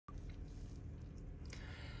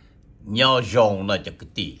nhau rồng là cho cái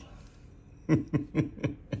gì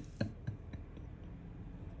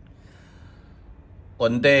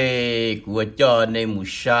vấn đề của cho nên một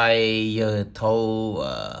sai giờ thâu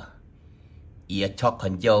giờ cho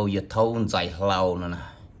khẩn dâu giờ thâu dài lâu nữa nè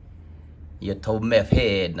giờ thâu mẹ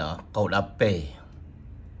phê nó câu đáp bê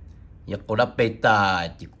giờ câu đáp bê ta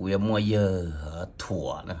chỉ của mua giờ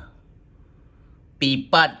thua nữa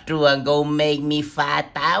people truong go make me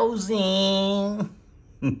 5,000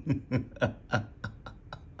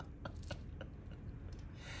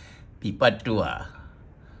 people truong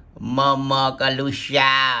mama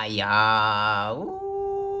kalusha ya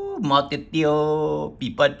mau tiêu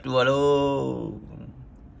people truong luôn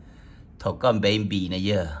thầu con baby này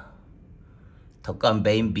giờ thầu con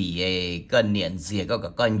baby ấy con niệm gì có cả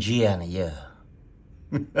con gia này giờ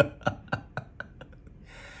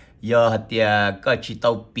giờ thì có chỉ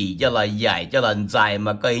tàu bị cho là dài cho là dài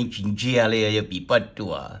mà có những chuyện gia này giờ bị bắt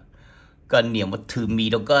đùa con niệm một thứ mì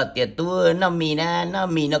đâu có tiền tôi nó mì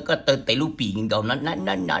nó có tới tới lúc bị những đầu nó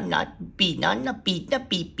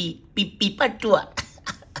bị bắt đùa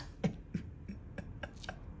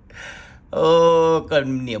ô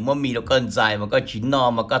con niệm mà mì đâu con dài mà có chỉ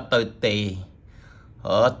no mà có tới tề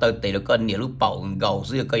tới tề đâu con niệm lúc bảo gầu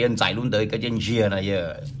xưa có dân dài luôn tới cái dân gia này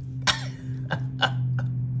giờ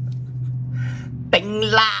tình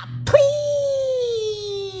là phi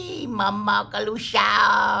mama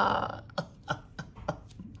kalusha.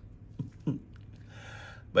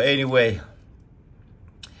 But anyway,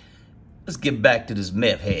 let's get back to this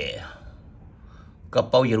map here. Có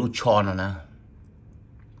bao giờ lúc cho nó nè,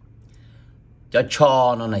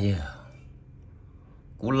 cho nó này,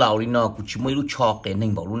 cú lão đi nó, cú chỉ mấy lúc cho cái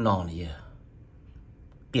nên bảo lúc nó này,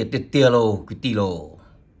 cái tê lô, cái tê lô,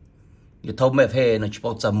 giờ thâu map here nó chỉ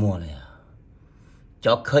bao giờ mua này,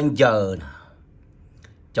 cho khơi giờ nè,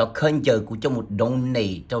 cho khơi giờ cú cho một đồng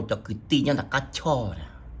này, cho cái tê nhá là cá cho nè.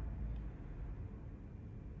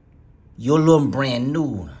 Yo luôn brand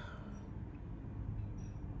new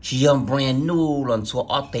chỉ brand new lần số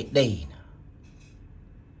ở tệ đây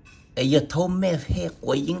ấy giờ thâu mẹ hết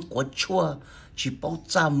của những của chua chỉ bao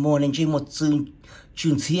giờ mua nên chỉ một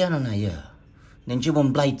chương xe nó này giờ nên chỉ một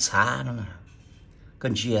blade xả nó nè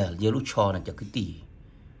cần gì giờ lúc cho này cho cái gì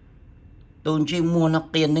tôi chỉ mua nó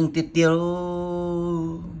tiền nên tiêu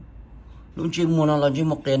lúc chỉ mua nó là chỉ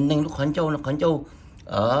một tiền nên lúc khán châu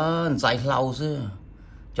ở dài lâu xưa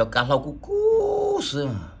cho cả lâu cú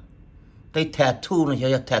xưa cái tattoo này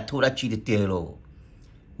cho tattoo đã chỉ được tiền rồi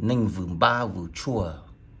nên vườn ba vừa chua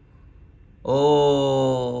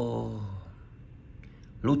ô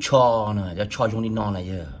lúc cho nè cho trong đi non này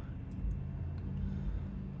giờ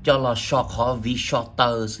cho là short khó vì short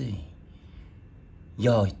tơ xí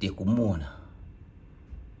giờ tiền cũng mua nè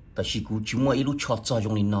tại vì cũng chỉ mua ít lúc cho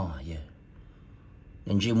trong đi non giờ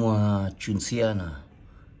nên chỉ mua chuyên xe nè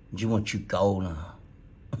chỉ mua chuyên cầu nè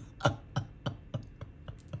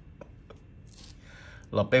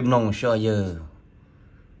là bếp nông cho giờ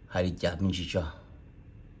hay đi chặt mình chỉ cho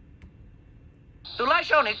tôi来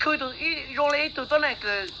上你去到一用来到那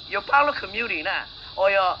个有包了 community 呢，哦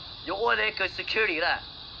哟，有我那个 security 了，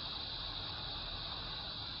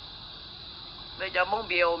那叫蒙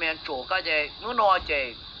表面做个这我拿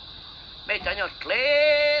这，没讲叫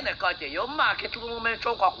来那个这有嘛去做我们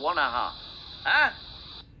做过活呢哈，啊？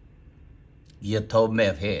 giờ thâu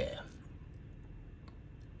mẹ về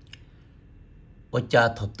ôi cha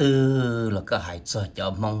thầu tư là cái hải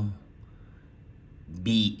cho mong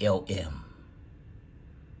BLM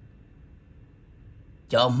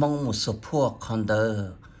cho mong một support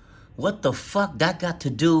condo. What the fuck that got to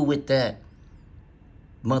do with that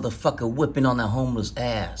motherfucker whipping on that homeless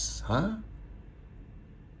ass, huh?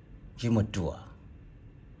 Jimadua.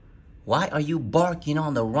 Why are you barking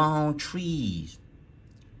on the wrong trees?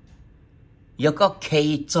 You có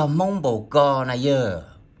cây cho mong bầu cò này giờ.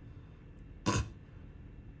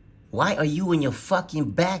 Why are you in your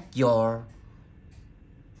fucking backyard,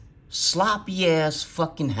 sloppy ass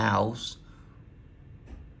fucking house,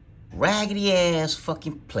 raggedy ass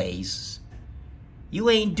fucking place? You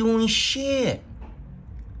ain't doing shit.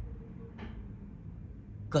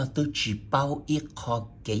 Có tôi chỉ bao ít khó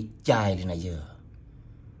cái chai này giờ.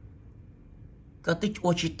 Có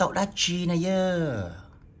tôi chỉ tạo đá chi này giờ.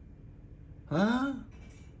 Huh?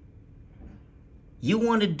 You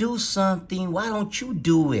want to do something, why don't you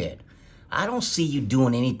do it? I don't see you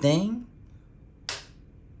doing anything.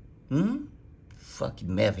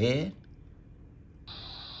 Fucking meth head.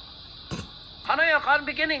 하나야 간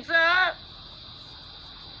beginning sir.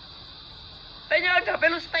 Bây giờ đã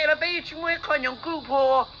bên stay là bây chúng mới còn những group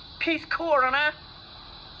for Peace Corpsนะ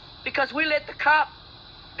because we let the cop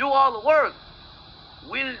do all the work.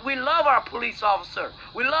 We love our police officer.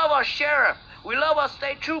 We love our sheriff. We love our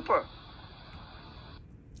state trooper.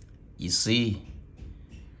 You see,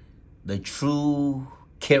 the true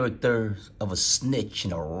characters of a snitch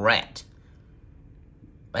and a rat.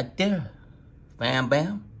 Right there. Bam,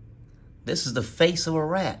 bam. This is the face of a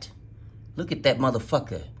rat. Look at that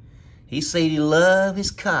motherfucker. He said he loved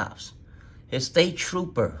his cops, his state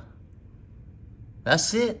trooper.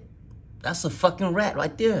 That's it. That's a fucking rat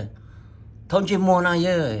right there. Thông chế mô na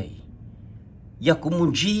yơ. Giờ cũng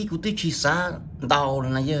muốn gì cũng tới chỉ xa đau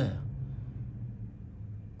là yơ.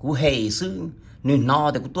 Cũng hề sư. Nếu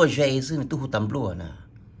nó thì cũng tôi dây sư. Nếu tôi hút tầm lùa nè.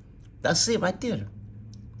 That's it right there.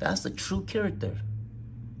 That's the true character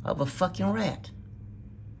of a fucking rat.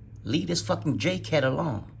 Leave this fucking J-cat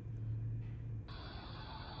alone.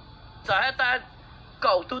 Giờ ta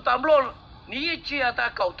cầu tu tầm lùa. Ní chia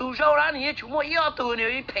ta cầu tu rau ra. Ní chúng mua yêu tu nếu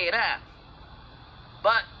ý phê ra.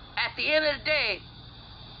 But at the end of the day,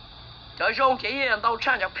 cho rong cái gì đâu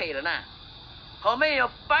chăn cho phê rồi nè. Họ mới有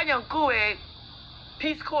班人雇诶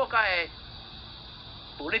Peace Corps cái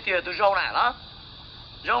bù lý tiền tu rong này đó.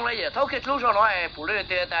 Rong này giờ thấu cái lúc rong nói bù lý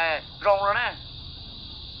tiền tại rong rồi nè.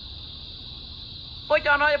 Bây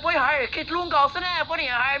giờ nói bây hai cái lúc cầu xin nè, bây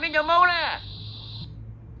giờ hai bên cho mâu nè.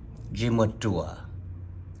 Chỉ một chùa.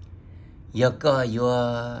 Giờ có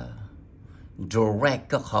your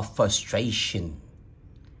direct frustration.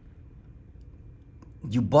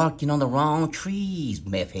 You barking on the wrong trees,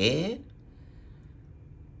 meth head.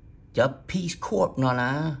 The Peace Corps,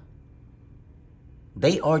 no.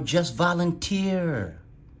 They are just volunteer.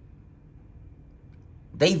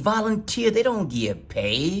 They volunteer. They don't get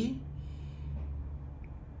paid.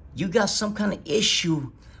 You got some kind of issue.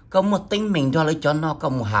 Có một tính mình cho lấy cho nó có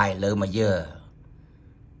một hài lợi mà giờ.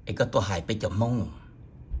 Ê có tôi hài bây giờ mong.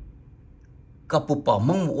 Có bố bỏ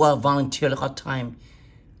mong một volunteer là có time.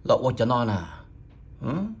 Lọ ô cho nó nè.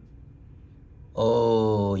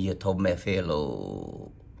 Oh, you told me fellow.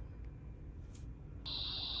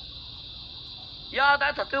 Giờ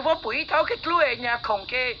ta thật tư vô bụi thấu cái lúa nhà khổng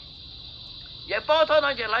kê. Giờ bố thôi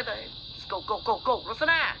nói giờ lại đây. Go, nó xin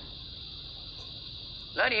nè.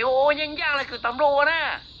 Lại đi ô nhân giang lại cứ tầm lô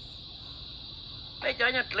nè. Bây giờ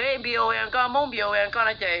nhà lễ biểu hiện có mong biểu hiện có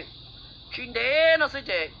là chị. Chuyện đấy nó sẽ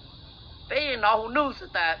chị. Bây giờ nó hôn nữ sẽ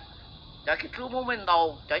ta. Giờ cái lúa mong bên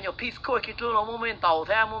đầu. Giờ nhiều Peace Corps cái lúa nó mong bên đầu.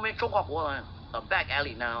 Thế mong bên Trung Quốc của là. The back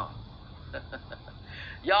alley now.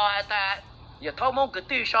 Giờ ta. Giờ thâu mong cái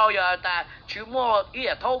tiêu sau giờ ta. Chứ mua ý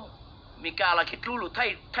là thâu. Mình cả là cái lúa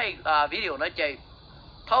thay video nói chị.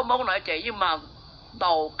 Thâu mong nói chị nhưng mà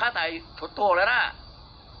đầu cái tay thuộc tổ rồi đó.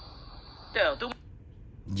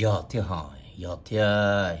 Giờ thì hỏi. Giờ thì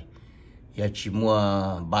giờ chỉ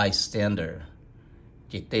mua bystander.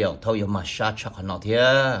 Chỉ tiêu thâu giờ mà sát chắc nó thì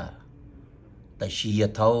tại vì giờ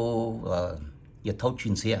thâu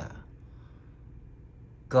chuyên xe.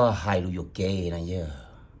 Có hai lưu kê này giờ.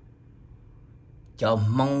 Cho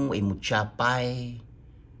mong em một cha bay.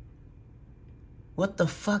 What the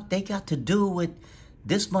fuck they got to do with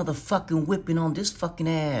this motherfucking whipping on this fucking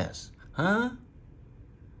ass? Huh?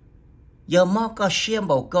 Giờ mò có xem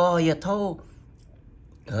bầu co giờ thâu.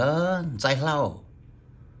 Giải lâu.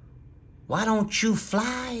 Why don't you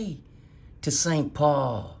fly to St.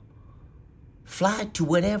 Paul? Fly to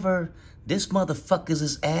whatever this motherfuckers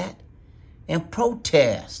is at and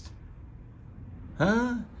protest.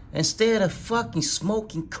 Huh? Instead of fucking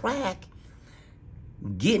smoking crack,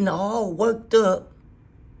 getting all worked up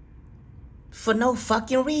for no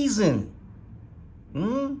fucking reason.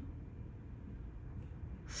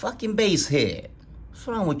 Fucking basehead. What's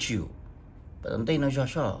wrong with you? But I'm thinking of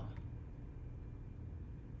Joshua.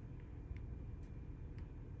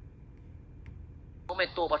 Mày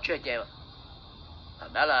tổ bật chơi chơi.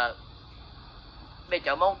 Đó là bây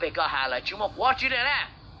giờ mong về cả hà là chúng một watch it nè.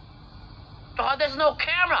 There's no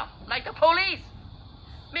camera like the police.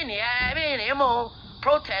 Mình nè mong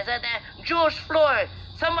protest at that George Floyd.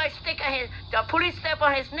 Somebody stick the police step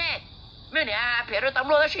on his neck. Mình nè phải rồi tạm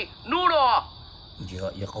lo đó chứ. Nu rồi.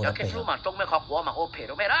 Giờ câu đã đã cái bể. lúc mà trong mấy học của mà ô phải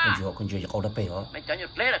rồi mày đó. Con chưa câu đã bể hả? Mày chẳng nhật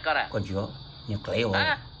lấy là cái này. Con chưa. Nhật lấy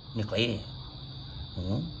hả? Nhật lấy.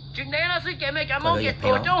 Chuyện đấy nó sẽ kể mày cảm ơn cái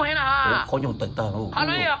tổ chức hay là khó dùng từ ta luôn. họ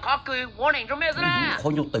nói có cười warning cho mày ra. Khó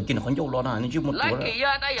dùng từ kia là khó dùng lo này, nhưng chứ một lại chỗ đó. kỳ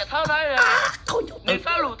giờ đây giờ thâu nói là nếu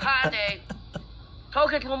sao lù tha thì thâu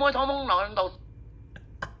cái thằng môi thâu mông nọ đầu.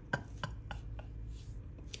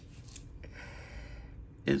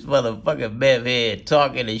 This motherfucking baby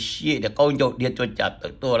talking and shit. Con dùng điện cho chặt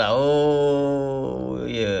từ tôi là oh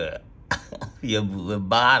yeah. Giờ vừa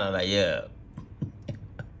ba rồi này yeah.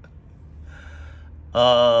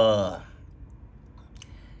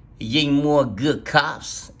 Ying more good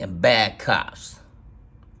cops and bad cops.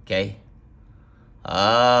 Okay.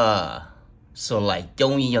 So like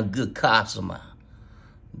only your good cops,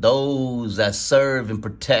 those that serve and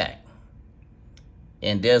protect.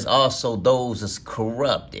 And there's also those that's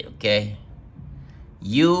corrupted, okay?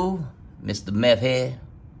 You, Mr. Meth Head,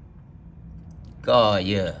 God,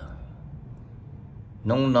 yeah.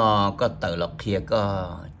 No, got the look here,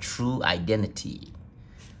 God, true identity.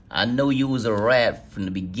 I know you was a rat from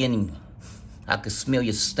the beginning. I could smell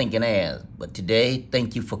your stinking ass. But today,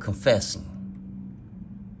 thank you for confessing.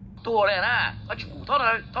 Tua này nè, ở chỗ thao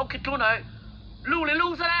này, thao kịch luôn này, lưu lên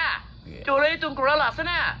lưu ra nè, chỗ lấy tung cổ là sao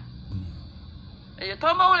nè,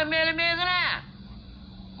 thao mau là mê ra nè,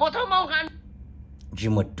 một thao mau gan.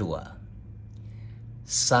 Jimatua.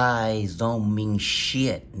 Size don't mean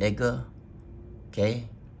shit, nigga. Okay?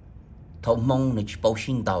 Thao mong là chỉ bao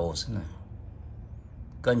xin đầu sao nè.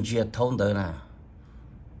 Cần gì thao tới nè.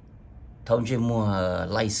 Thao chỉ mua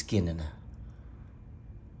light skin nè.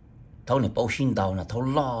 Thao này bao xin đầu nè, thao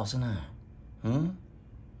lo sao nè.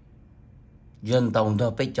 Dân tàu đó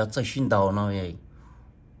bây giờ chơi xin đầu nó vậy.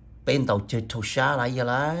 Bên tàu chơi thao xa lại vậy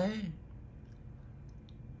lại.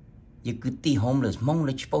 Giờ cứ tí homeless mong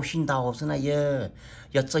là chỉ bao xin đầu sao nè giờ.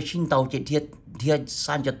 Giờ chơi xin đầu chỉ thiệt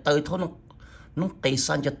san cho tới thôi nó tê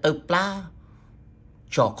san cho tới plá.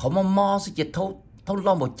 Chọ khó mà mò sẽ chỉ thao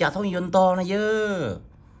lo một chả thao dân to nè giờ.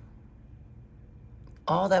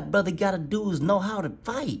 All that brother gotta do is know how to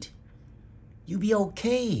fight. You be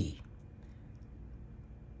okay.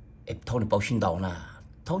 Em thâu này bao xin đầu nè.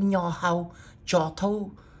 Thâu nhỏ hao cho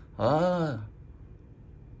thâu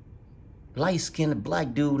light skin black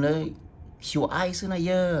dude nữa. Your eyes in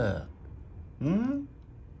here.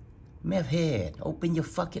 Meth head, open your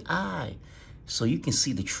fucking eye so you can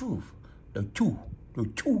see the truth. The truth.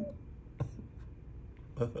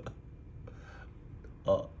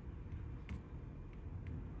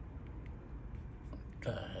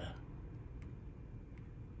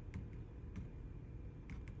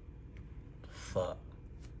 Fuck.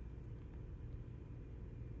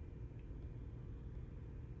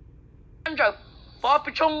 Anh rồi, bỏ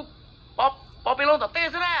bị chung, bỏ bị lông tập tê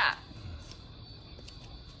ra nè.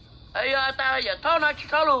 Ê, ta giờ thao nó chỉ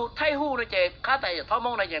thao luôn thay hu nó chè, khá tại giờ thao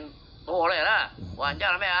mông này giờ đồ này nè, hoàn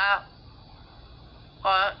ra là mẹ à.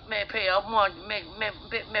 Mẹ phê ở mua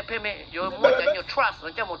mẹ phê mẹ rồi mua cho nhiều trust nó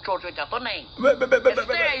cho một chỗ cho tốt này.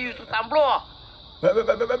 Stay you to tam blo.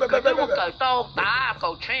 Cái thứ một cởi tao đá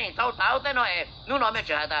cầu chain tao tới nói nó nói mẹ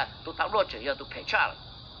chờ ta tụi tao lo chờ giờ tụi phải trả.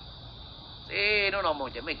 Thì nó nói một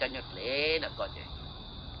chuyện mẹ cho nhật lễ là coi chứ.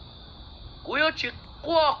 Cú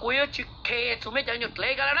yêu chỉ kê tụi mẹ cho nhật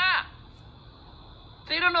lễ cái đó.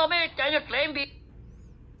 Thì nó nói mẹ cho nhật lễ bị.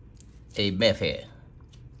 Ê mẹ phê.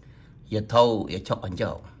 Giờ thâu giờ chọc anh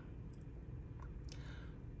cháu.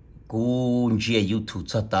 Cú chia YouTube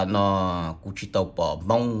cho ta nó cú chỉ tao bỏ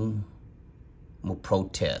mong một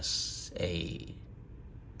protest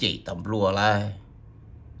chỉ tầm lùa lại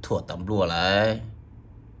thua tầm lùa lại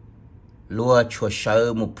lùa chua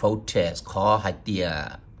sơ một protest khó hai tia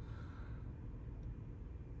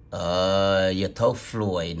giờ thâu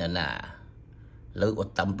phổi nè nè lỡ ở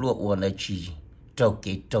tầm lùa uốn ở chi trâu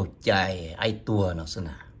kì trâu chạy ai tua nó xem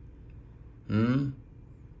nè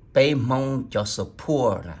bây mong cho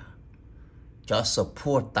support nè cho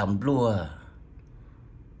support tầm lùa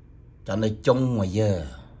cho nên chung mà giờ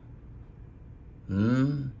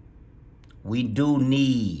we do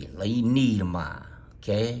need lấy need mà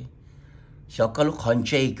ok cho có lúc họ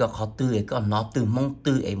chơi có họ tư có nó từ mong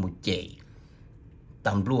tư một chị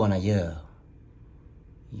tầm luôn này giờ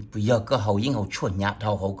bây giờ có hậu những hậu chuột nhạt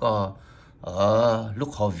hậu có lúc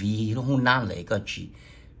họ vì lúc hôm nay lại có chỉ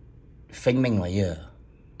phanh mình mà giờ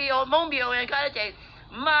mong biểu cái chị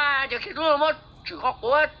mà giờ khi tôi mà chỉ học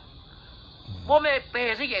của bố mẹ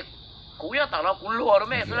bề gì vậy cũng要打到cũng lùa đó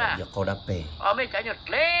mẹ là giờ cô đã bề mẹ chạy nhật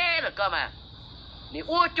lé được cơ mà你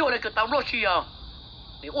我就那个当落去啊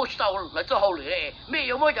你我知道来做后里没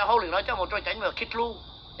有么叫后里来叫我做整个 kit 路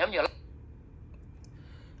giống như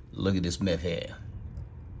Look at this meth here.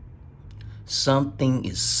 Something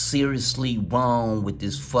is seriously wrong with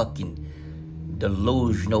this fucking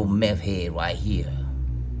delusional meth head right here.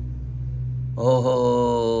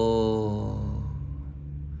 Oh,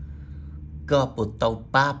 có bộ tàu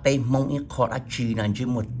ba bên mong ít khó đã chỉ là chỉ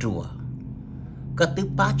một chùa. Có thứ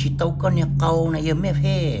ba chỉ tàu con nhà cầu này giờ meth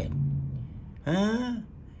head. Hả?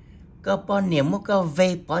 Có bao nhiêu mà có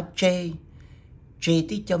về bỏ chơi. Chơi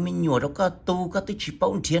tí cho mình nhủ đó có tu có tí chỉ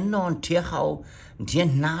bỗng thiên non thiên hậu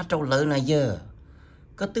thiên ná trâu lớn này giờ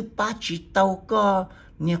có tí ba chỉ tàu có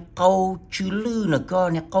nhà câu chữ lư nữa có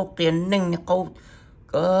nhà câu tiền ninh nhà câu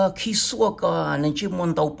có khi xua có nên chỉ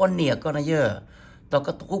muốn tàu bao nhiêu có này giờ tàu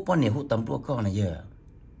có tu bao nhiêu hút tầm đua có này giờ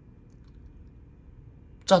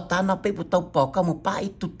cho ta nó bị tàu bỏ có một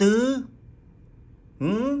bãi tu tư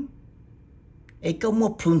ấy có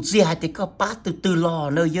một phun gì hay thì có bá từ từ lò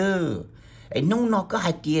nơi dơ ấy nông nó có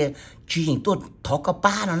hai kia chuyện tôi thọ có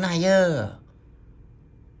bá nó này dơ.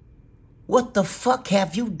 What the fuck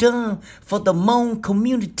have you done for the Hmong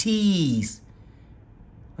communities?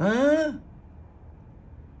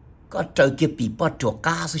 Có trời kia bị bỏ trò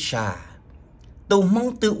cá sao xa. Tụi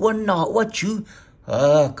Hmong tự quân nọ quá chứ.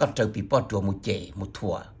 Có trời bị bỏ trò một chè, một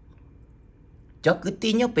thua. Cho cứ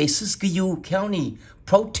tin nhớ về Siskiyou County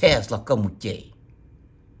protest là có một chè.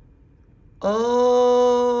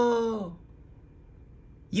 Oh,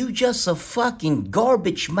 you just a fucking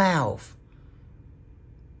garbage mouth.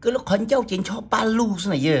 Cái lúc hắn cháu chuyện cho ba lu thế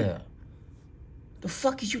này giờ. The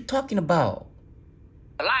fuck is you talking about?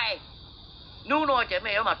 Lại, nu nói chuyện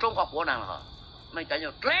mày mà Trung Quốc của nàng hả? Mày chẳng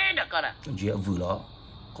nhớ trễ được cơ nè. Con chị vừa đó,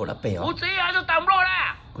 cô đã bèo. Cú sĩ ai cho tầm rồi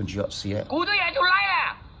nè. Con chị xí đấy. Cú sĩ ai cho lại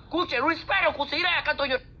nè. Cú chỉ respect của cú sĩ nè, cái tôi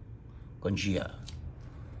nhớ. Con chị à.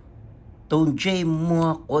 Tôi chơi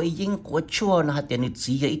mua quay dính của chua nó hạt tiền nứt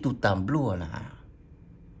xí ấy tụ tầm lúa nè.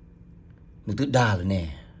 Nứt tự đà rồi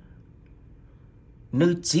nè.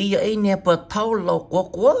 Nứt xí ấy nè bà thâu lọc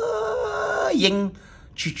quá dính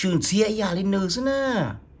chú chừng xí ấy à lên nứt xí nè.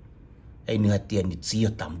 Ấy nứt hạt tiền nứt xí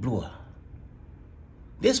ở tầm lúa.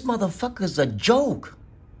 This motherfucker is a joke.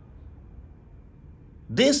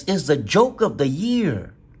 This is the joke of the year.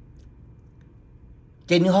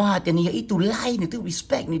 Cái nữa họ thì nữa ít tu like nữa tu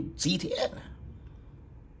respect nữa gì thế nè.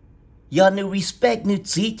 Giờ nữa respect nữa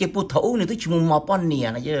gì cái bộ thấu nữa tu chỉ muốn mò pon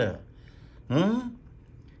nè này chứ.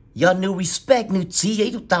 Giờ nữa respect nữa gì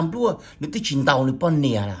ấy tu tam đua nữa tu chỉ tàu nữa pon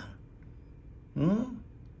nè nè.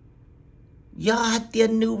 Giờ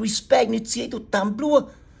tiền nữa respect nữa gì ấy tu tam đua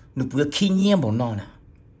nữa vừa khi nhiên bọn nó nè.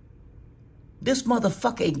 This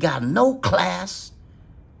motherfucker ain't got no class.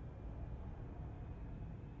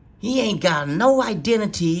 He ain't got no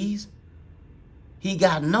identities. He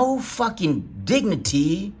got no fucking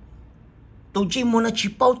dignity. Tôi chỉ muốn là chỉ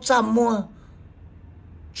bao trăm mua.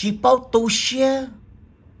 Chỉ bao tô xe.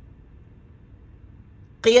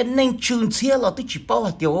 Cái anh nên trường xe là tôi chỉ bao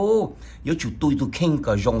hạt tiêu. Yếu chủ tôi khen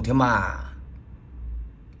cả rong thế mà.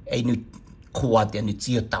 Ấy nữ khoa tiền nữ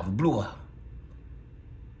chia tạm lúa.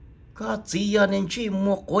 Có gì nên chỉ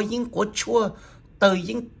mua có những có chua. Từ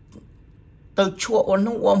những từ chua ôn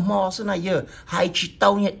không ôm mò thế này giờ hai chị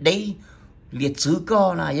tao nhật đấy liệt sứ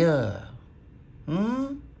co này giờ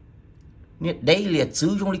nhật đấy liệt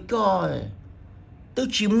sứ trong lý co tôi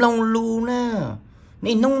chìm lòng lu nè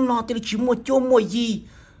nên nông nọ tôi chỉ mua chỗ mua gì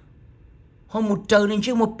hôm một trời nên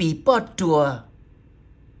chứ một bì bọt chùa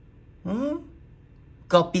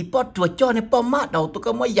có bì bọt chùa cho nên bao mát đầu tôi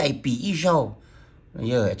có mới dạy bì y sao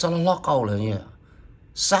giờ cho nó lót câu rồi giờ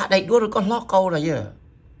xa đây đua rồi con lót câu rồi giờ.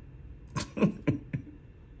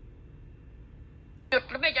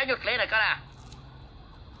 Mày chẳng nhột lệ này cơ nè.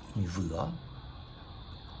 Vừa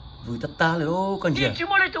ta rồi ô con gì. Chỉ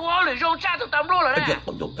muốn lấy tụi ó để rong cha tụi tầm rồi nè.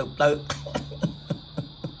 Con dục từ.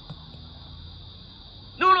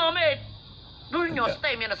 Nu nó mày, nu nhỏ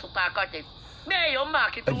stay mày là sụt ta coi chị. Mày yếu mà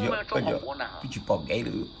cái tụi mày trong học của nào. Chỉ bỏ ghế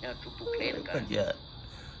được. Tụi lệ này cơ. Con gì.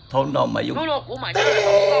 Thôi nó mà dùng. Nu nó của mày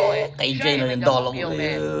cái tay dây nó lên to lắm.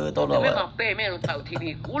 To lắm. Mày mà bê mày nó tàu thì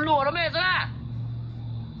đi cú lùa nó mày ra.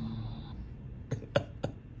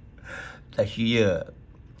 Là gì à?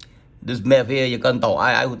 This map here, you can tàu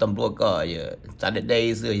ai cũng tầm đua cờ vậy. Chả đến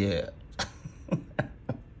đây xưa vậy.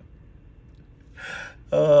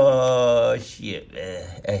 Oh shit,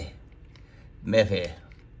 hey, map here,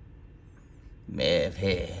 map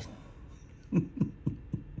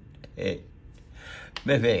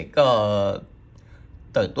here có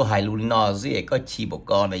tới tôi hai lũ nọ gì có chỉ một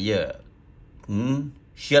con này giờ,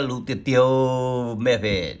 xe lũ tiêu map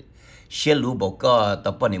here, xe lũ một con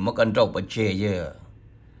tập bọn này một con trâu bật chơi giờ.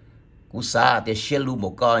 Cú xa thì xe lũ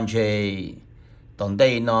một con chơi toàn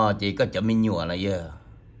đây nó chỉ có chấm mình nhựa là giờ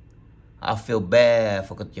I feel bad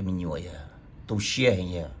for cái chấm mình nhựa giờ tôi xe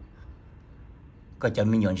hình giờ có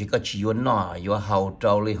chấm mình nhựa chỉ có chỉ vô nó vô hậu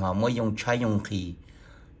trâu li họ mới dùng trái dùng khí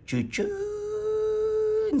chứ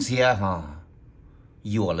xe hả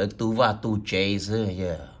vô là tu va tu chơi rồi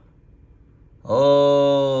giờ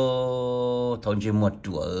ô thôi chỉ một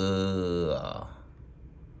chỗ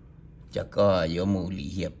chắc có有冇理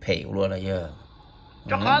解配落了呀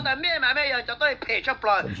？cho khó tại mẹ mà mẹ giờ cho tôi pay cho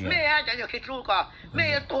plot mẹ chẳng nhiều khi lu cả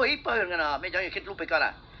mẹ tuổi bơ cái nào mẹ chẳng nhiều khi lu bị cái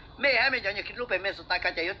nào mẹ chẳng nhiều khi lu bị mẹ số tài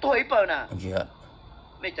cái chẳng nhiều tuổi bơ nào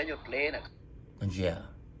mẹ chẳng nhiều lệ này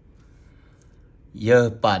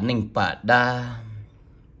giờ bà ninh bà đa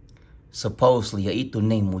supposedly ít tụi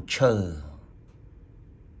ninh một chơi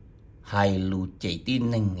hai lù chạy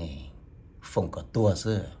tin ninh nghe phòng có tua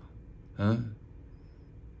xưa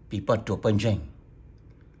bị bắt chuột bên trên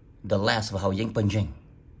the last vào hậu dân bên trên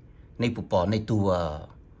nay phụ bỏ nay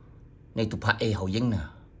tu phá ai hậu dân nè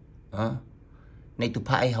nay tu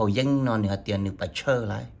phá ai hậu dân nó nè tiền được phải chơi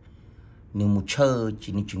lại nếu một chơi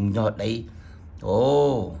chỉ nên chừng nhỏ đấy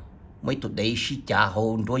mấy tụi đấy xí trả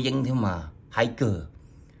hồn đôi dân thế mà hay cờ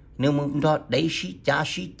nếu mà đó đấy xí trả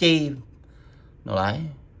xí chê nó lại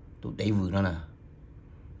tụi đấy vừa nó nè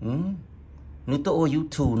nếu tôi ở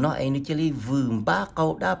YouTube nó ấy nó chỉ li vừa ba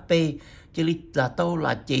câu đa pê chỉ li là tao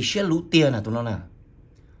là chê xe lú tiền à tụi nó nè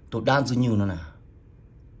tụi đan dư nhiều nó nè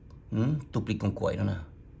tụi bị con quậy nó nè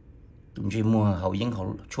tụi chỉ mua hậu dân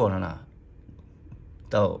hậu chua nó nè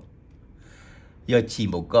tao giờ chỉ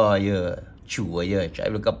một coi giờ chủ giờ trái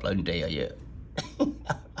được cấp lên đây giờ